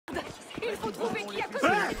Il faut trouver qui a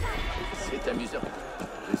commis. C'est amusant.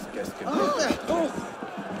 Jusqu'à ce que...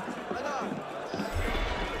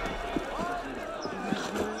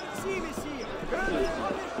 Si, messire.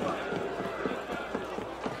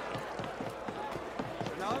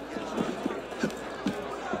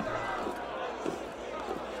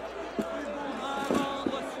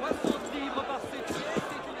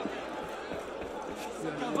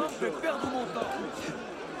 Je vais perdre mon temps.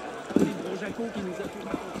 C'est le gros Jaco qui nous a tout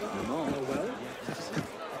raconté. Non, well.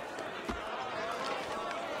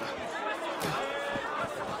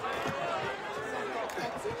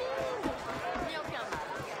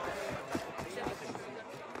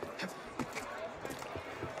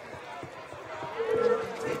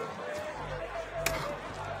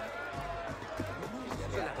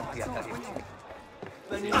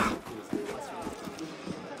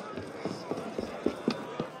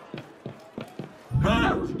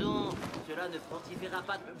 Non, cela ne fortifiera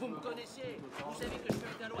pas. Vous me connaissez. Vous savez que je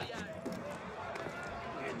suis un loyal.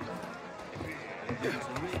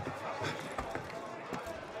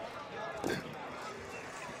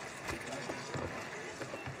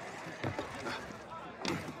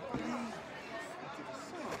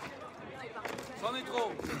 C'en est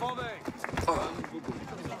trop, je m'en vais.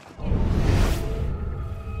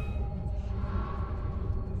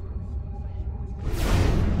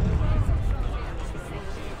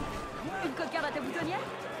 Une cocarde à ta boutonnière?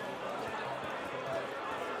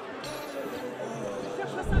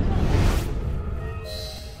 Cherche-moi ça.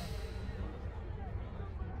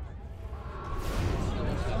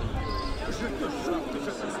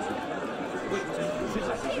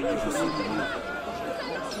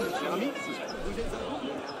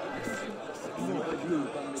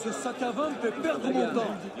 Ce sac à vin me fait perdre mon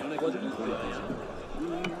temps.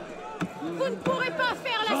 Vous ne pourrez pas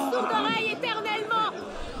faire la sourde oreille éternellement.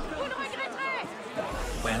 Vous le regretterez.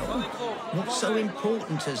 Well, what's so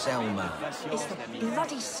important to Zelma? It's the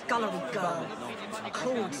bloody scullery girl.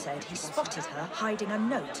 Claude said he spotted her hiding a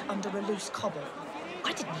note under a loose cobble.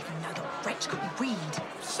 I didn't even know the wretch could read.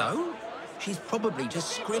 So? She's probably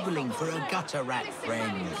just scribbling for her gutter rat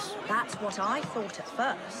friends. That's what I thought at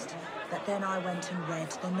first. But then I went and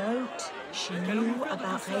read the note. She knew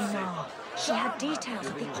about Reynard. She had details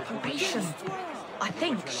of the operation. I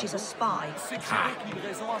think she's a spy. Ha!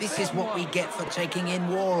 This is what we get for taking in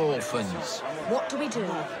war orphans. What do we do?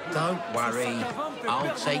 Don't worry,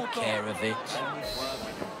 I'll take care of it.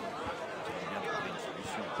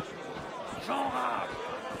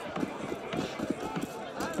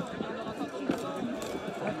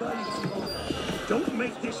 Don't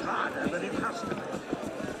make this harder than it has to be.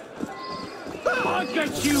 I'll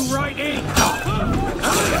get you right in.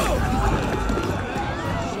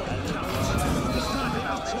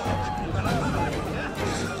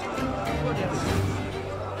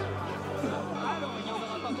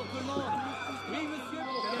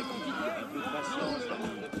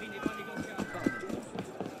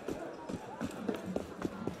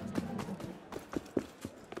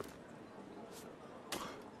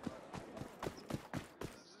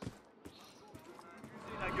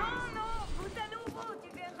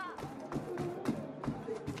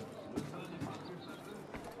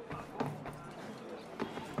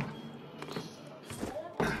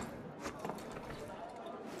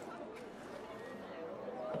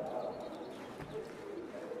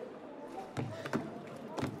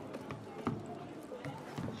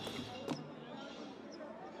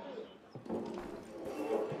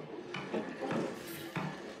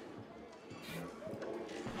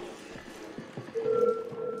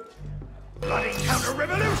 Bloody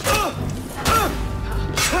counter-revolution!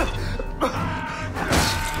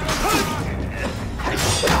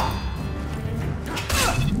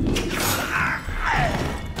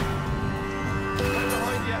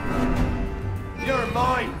 You're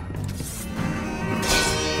mine!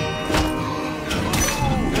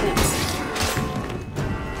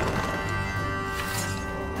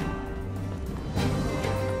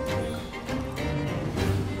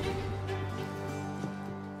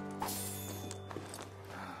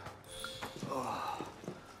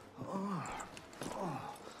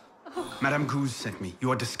 Madame Goose sent me.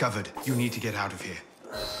 You are discovered. You need to get out of here.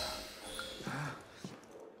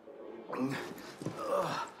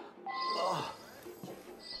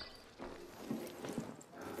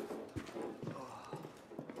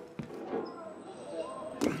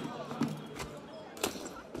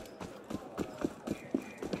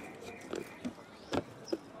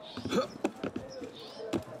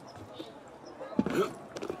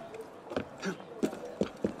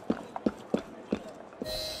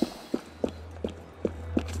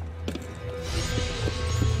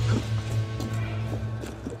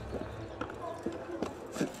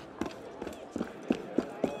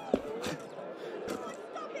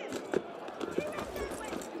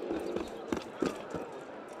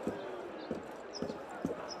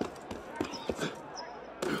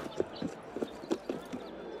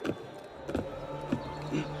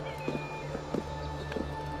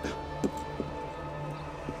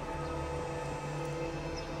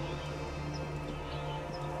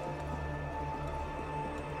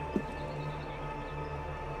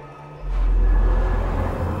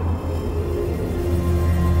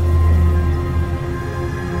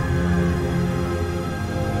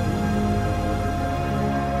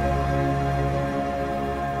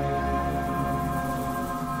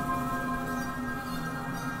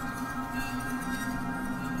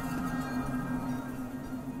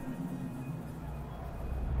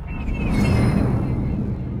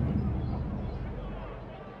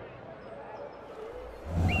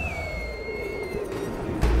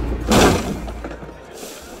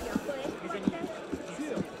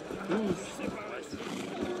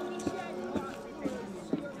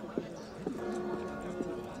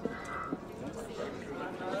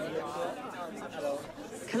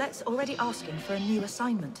 She's already asking for a new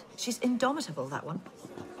assignment. She's indomitable, that one.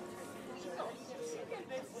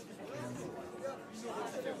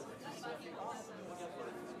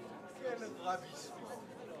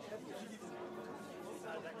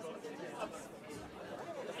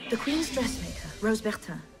 The Queen's dressmaker, Rose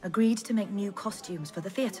Bertin, agreed to make new costumes for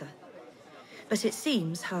the theatre. But it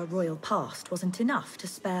seems her royal past wasn't enough to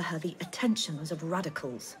spare her the attentions of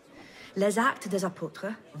radicals. Les Actes des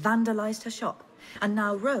Apôtres vandalized her shop, and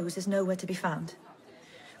now Rose is nowhere to be found.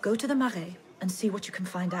 Go to the Marais and see what you can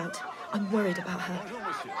find out. I'm worried about her.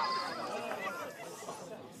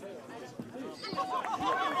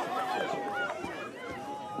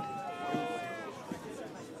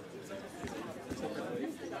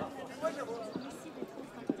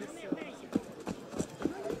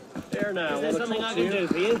 There now. Is there something I can do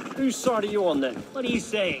for you? Whose side are you on then? What are you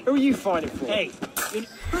saying? Who are you fighting for? Hey,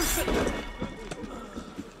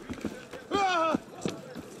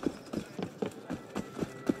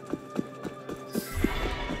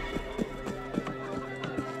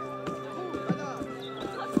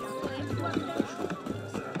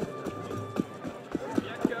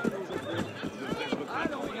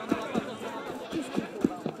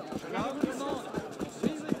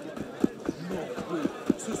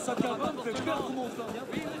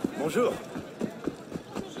 Bonjour.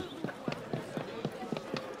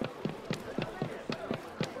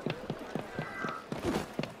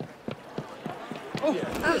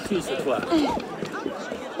 qui c'est toi?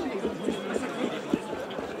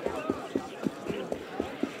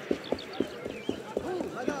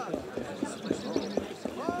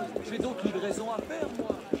 J'ai donc livraison à faire,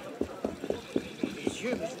 moi. Les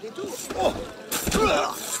yeux, mais je détourne. Oh,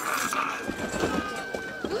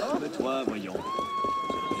 Mais toi, voyons.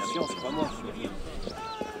 Bien sûr, c'est pas moi.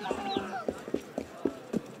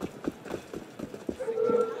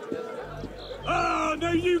 Oh,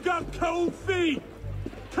 now you got cold feet!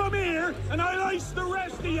 Come here, and I'll ice the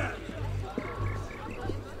rest of you!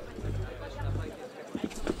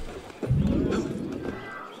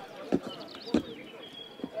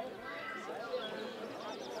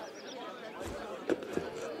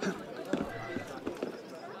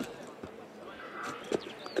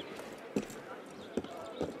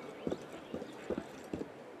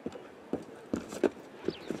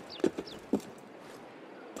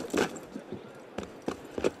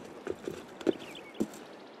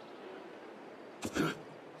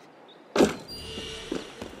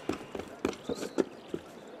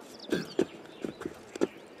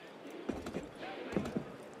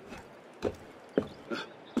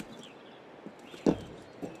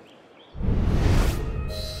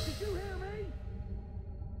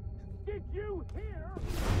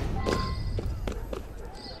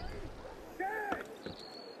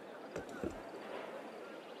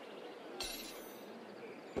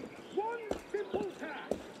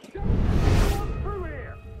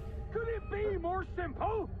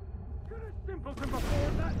 Simple? Could a simpleton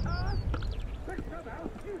perform that task? But somehow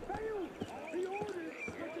you failed! The orders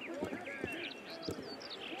were to protect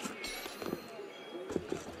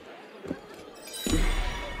you!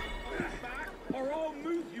 Back, or I'll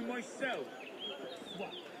move you myself!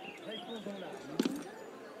 Soit, répondons-là.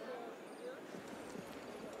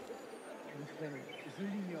 Mon frère, je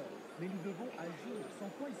l'ignore, mais nous devons agir, sans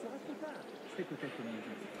quoi il sera trop tard. C'est peut-être mieux.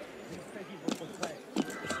 Il s'agit de votre frère.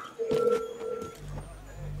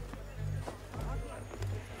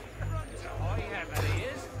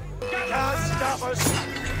 can't stop us.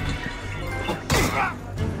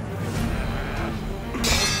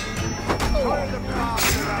 Try the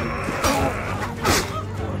bastard out.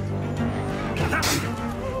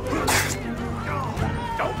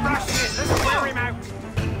 Don't rush this, let's wear him out.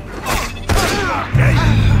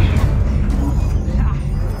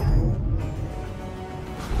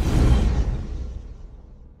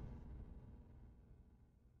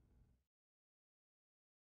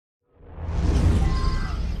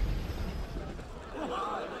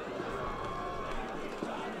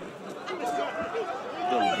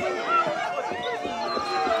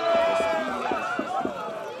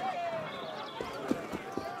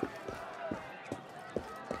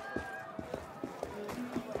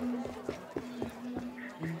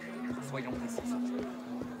 Soyons précis.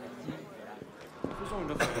 Faisons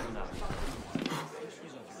une offre raisonnable.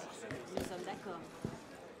 Nous sommes d'accord.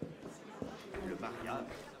 Le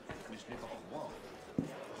mariage, mais je l'ai pas pour moi.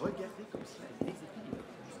 Regardez comme si elle déséquilibre.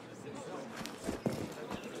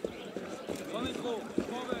 J'en ai trop, je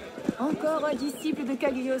m'en vais. Encore un disciple de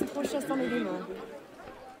Cagliostro chassant les démons.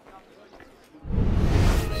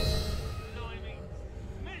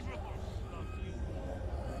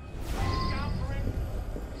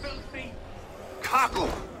 Cockle!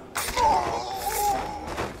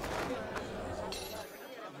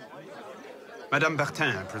 Madame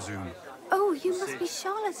Bertin, I presume. Oh, you must be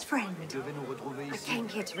Charlotte's friend. I came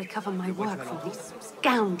here to recover my work from these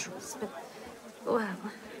scoundrels, but... well...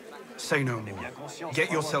 Say no more. Get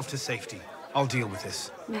yourself to safety. I'll deal with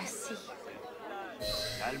this. Merci.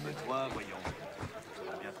 Calme-toi, voyons. On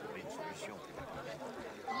va bien trouver une solution.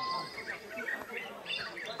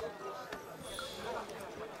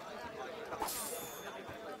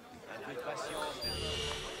 Un peu de patience.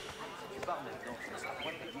 Si tu pars maintenant, ça sera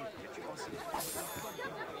moins payé. Que tu penses?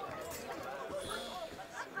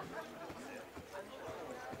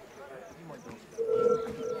 Dis-moi donc.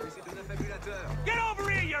 C'est un affabulateur. Get over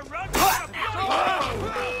here, you rug!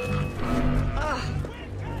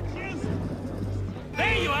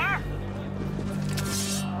 There you are!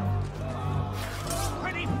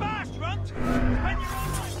 Pretty fast, Runt! When you're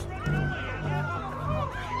almost running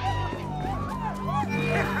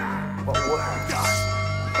away,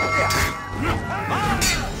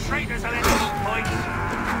 traitors are at all points!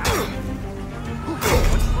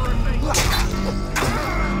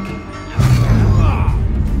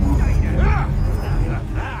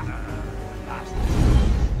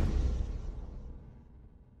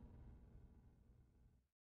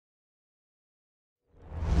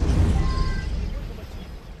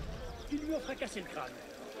 Il lui a fracassé le crâne.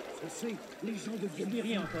 On sait, les gens deviennent des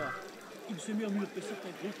rien encore. Il se murmure que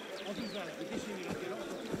certains groupes envisagent de déchaîner la violence.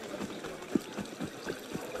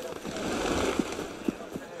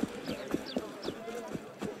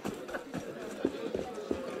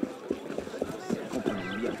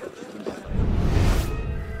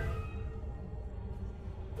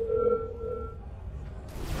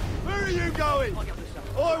 Where are you going?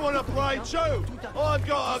 I want to play too! I've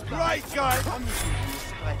got a great game!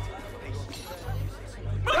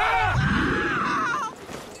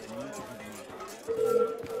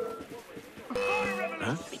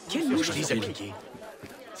 Hein? Mais quelle louche les appliquer?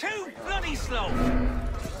 Too bloody slow!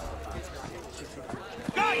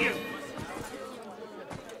 Got you!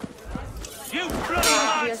 You bloody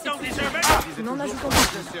lads don't deserve it! Non, ajoutons pas.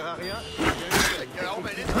 Ça sert à rien.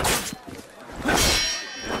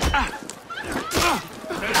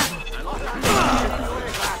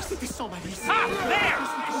 C'était sans malice. Ah, there!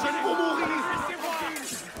 C'est pour mourir.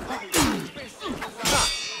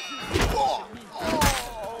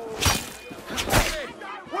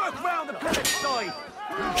 Work round the pellet side!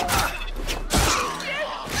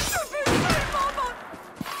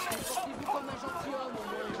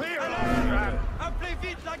 Appelez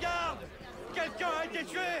vite la garde! Quelqu'un a été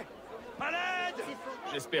tué! À l'aide!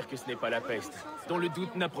 J'espère que ce n'est pas la peste. Dans le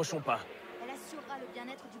doute, n'approchons pas. Elle assurera le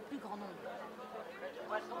bien-être du plus grand nombre.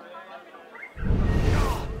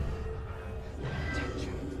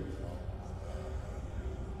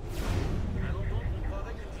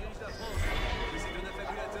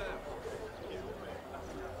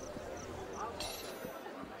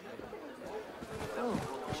 Oh,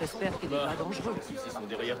 j'espère qu'il n'est pas dangereux. Ceux-ci sont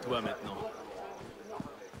derrière toi maintenant.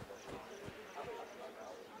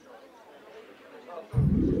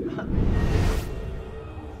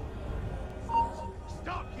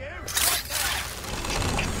 Stop you!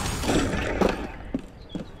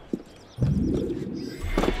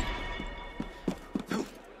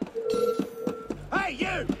 Hey,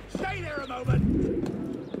 you! Stay there a moment!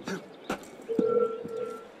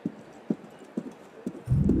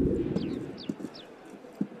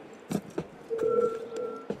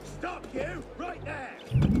 Stop you! Right there!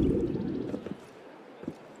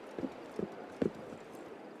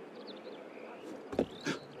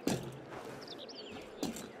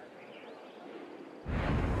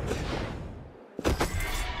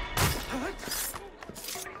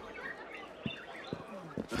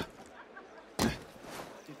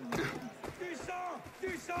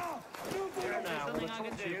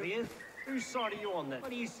 Whose side are you on then?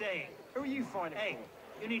 What are you saying? Who are you fighting? Hey,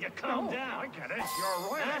 you need to calm down. I get it. You're a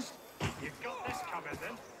royalist. Huh? You've got this covered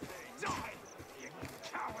then. Die, you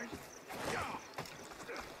coward.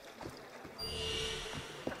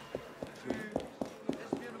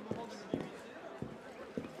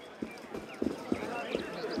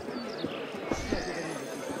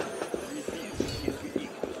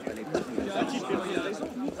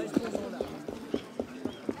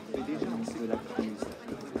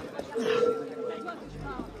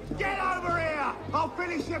 Get over here! I'll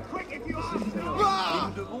finish you quick if you ask me.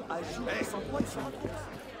 Nous devons agir sans quoi sur un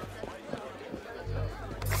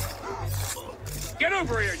Get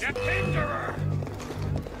over here, you tinderer!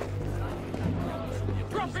 You're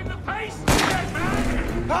dropping the pace, dead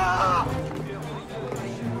man! Ah!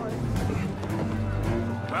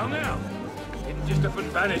 Well now, you didn't just up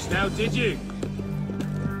and vanish now, did you?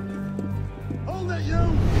 Hold it,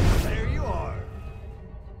 you! There you are.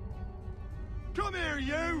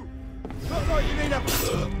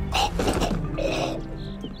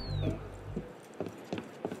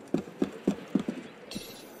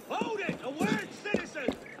 Hold it! A word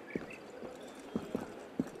citizen!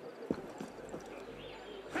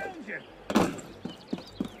 Found you!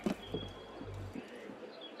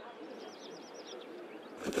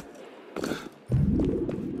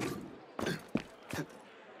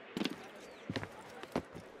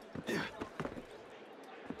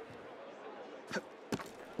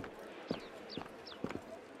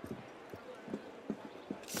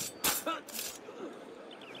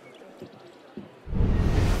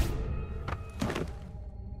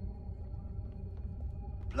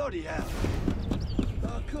 Bloody hell.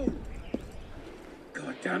 Oh, cool.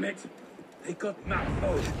 God damn it. They got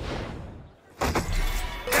mouthful.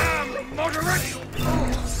 Damn moderate!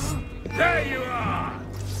 There you are!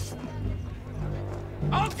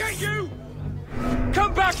 I'll get you!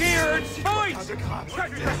 Come back here and fight! Je ne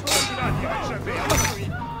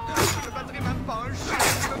battrai même pas un chien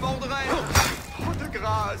qui me mordrait. Oh, de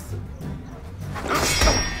grâce.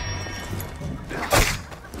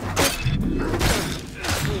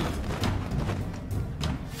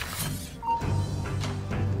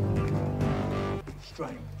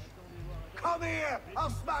 Strange. Come here! I'll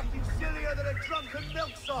smack you sillier than a drunken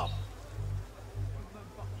milksop!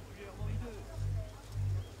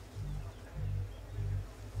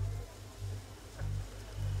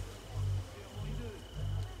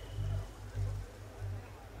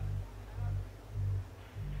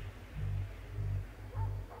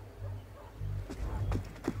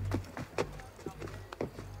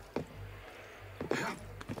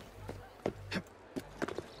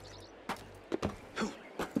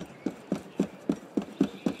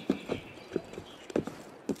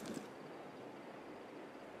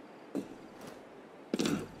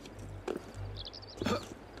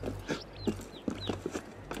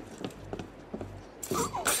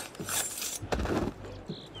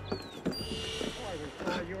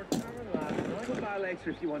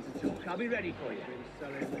 If you want to talk, I'll be ready for you.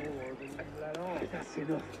 Selling more than you let on. That's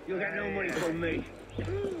enough. You'll get no money from me.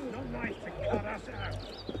 Not nice to cut us out.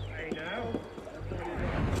 Hey now.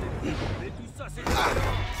 Mais tout ça, c'est une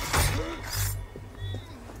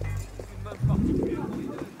main particulière pour les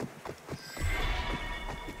deux.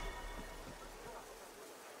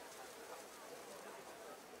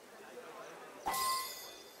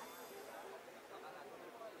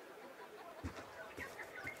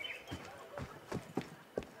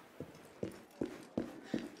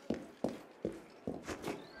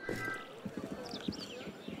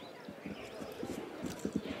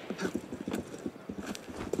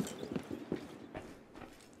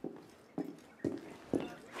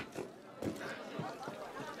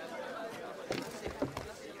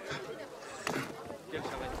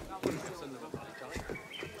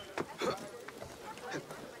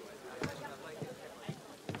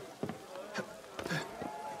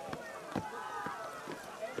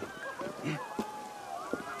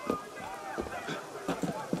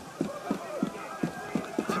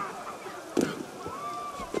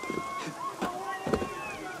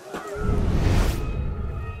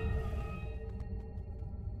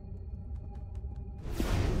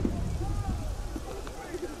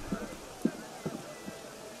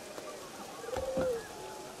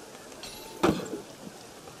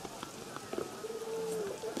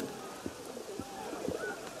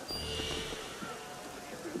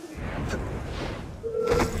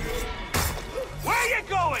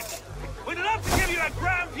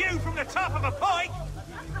 Top of a pike!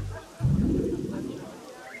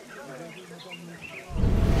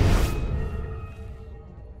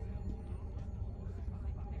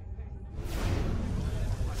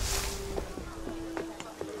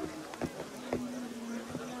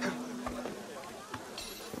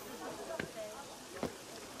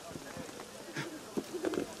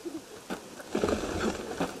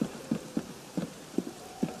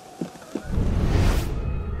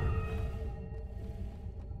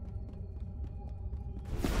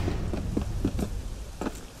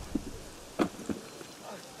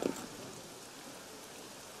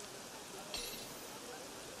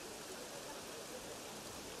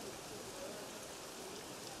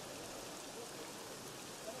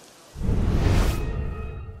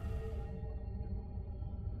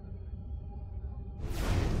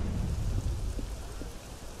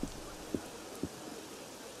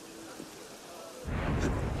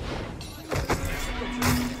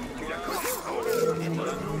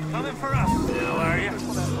 Coming for us now, are you?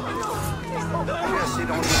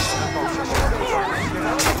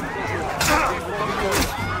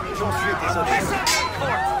 J'en suis désolé.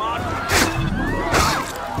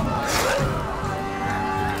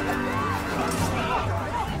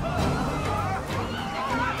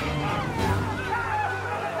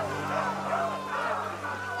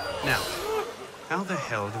 the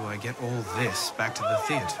hell do I get all this back to the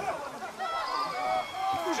theatre?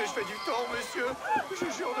 Je fais du temps, monsieur. Je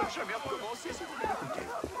jure de ne jamais recommencer si vous m'écoutez.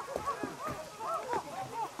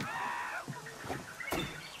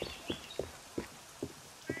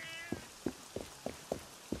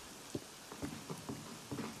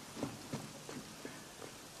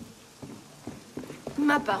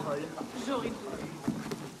 Ma parole, j'aurais voulu.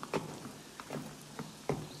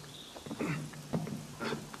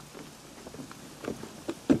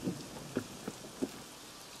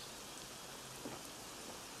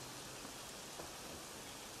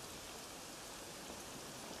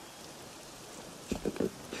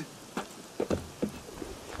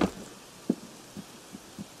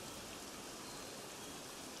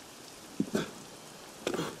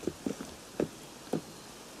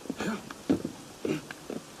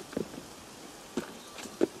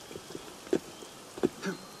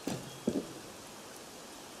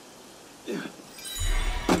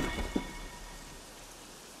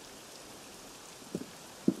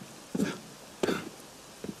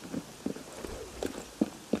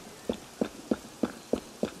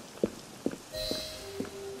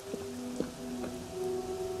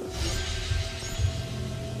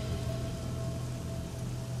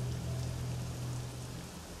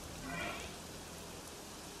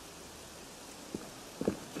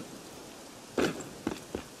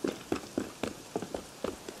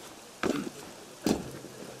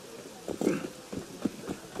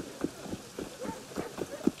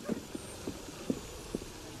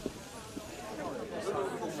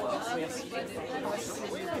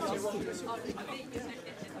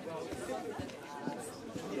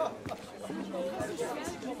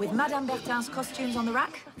 With Madame Bertin's costumes on the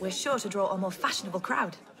rack, we're sure to draw a more fashionable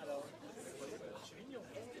crowd.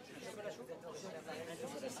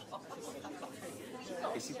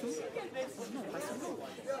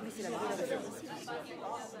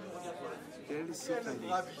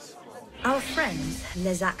 Our friends,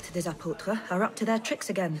 les Actes des Apôtres, are up to their tricks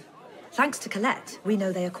again. Thanks to Colette, we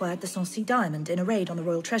know they acquired the Sancy diamond in a raid on the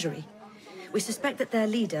royal treasury. We suspect that their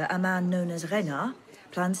leader, a man known as Renard,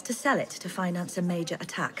 plans to sell it to finance a major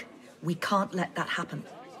attack. We can't let that happen.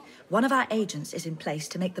 One of our agents is in place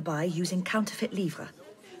to make the buy using counterfeit livres.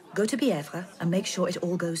 Go to Bièvre and make sure it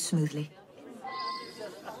all goes smoothly.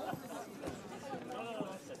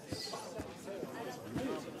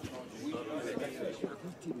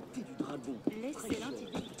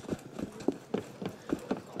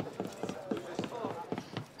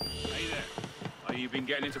 Hey there. Oh, you've been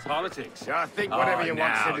getting into politics? I think whatever you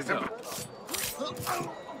want, now, citizen.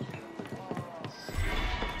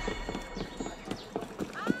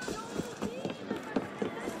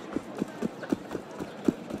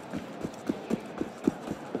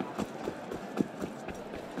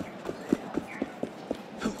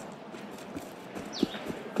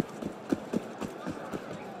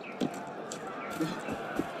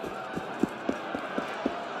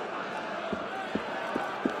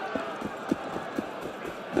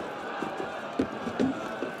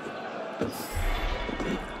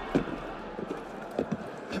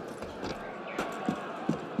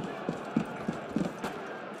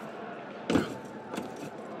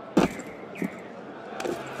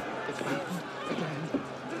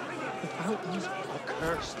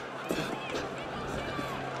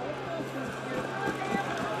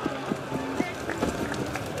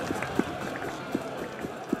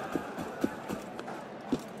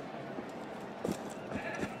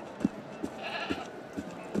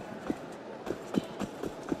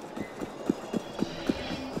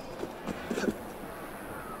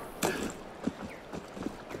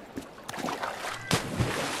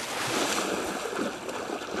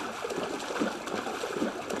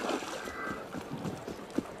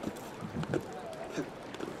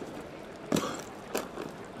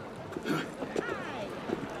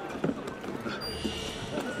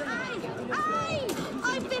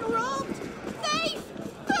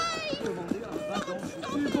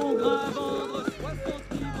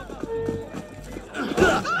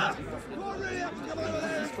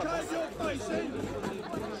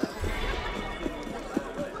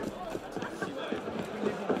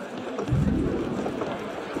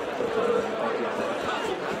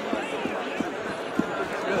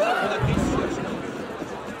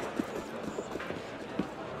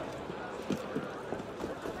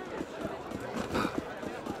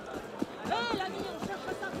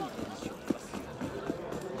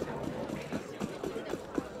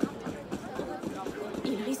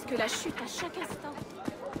 La chute à chaque instant.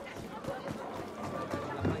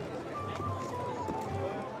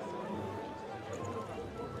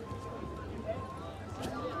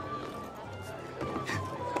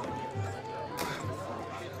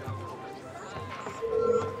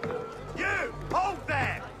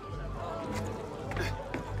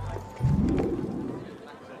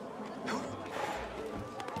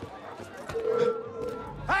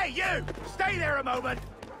 moment.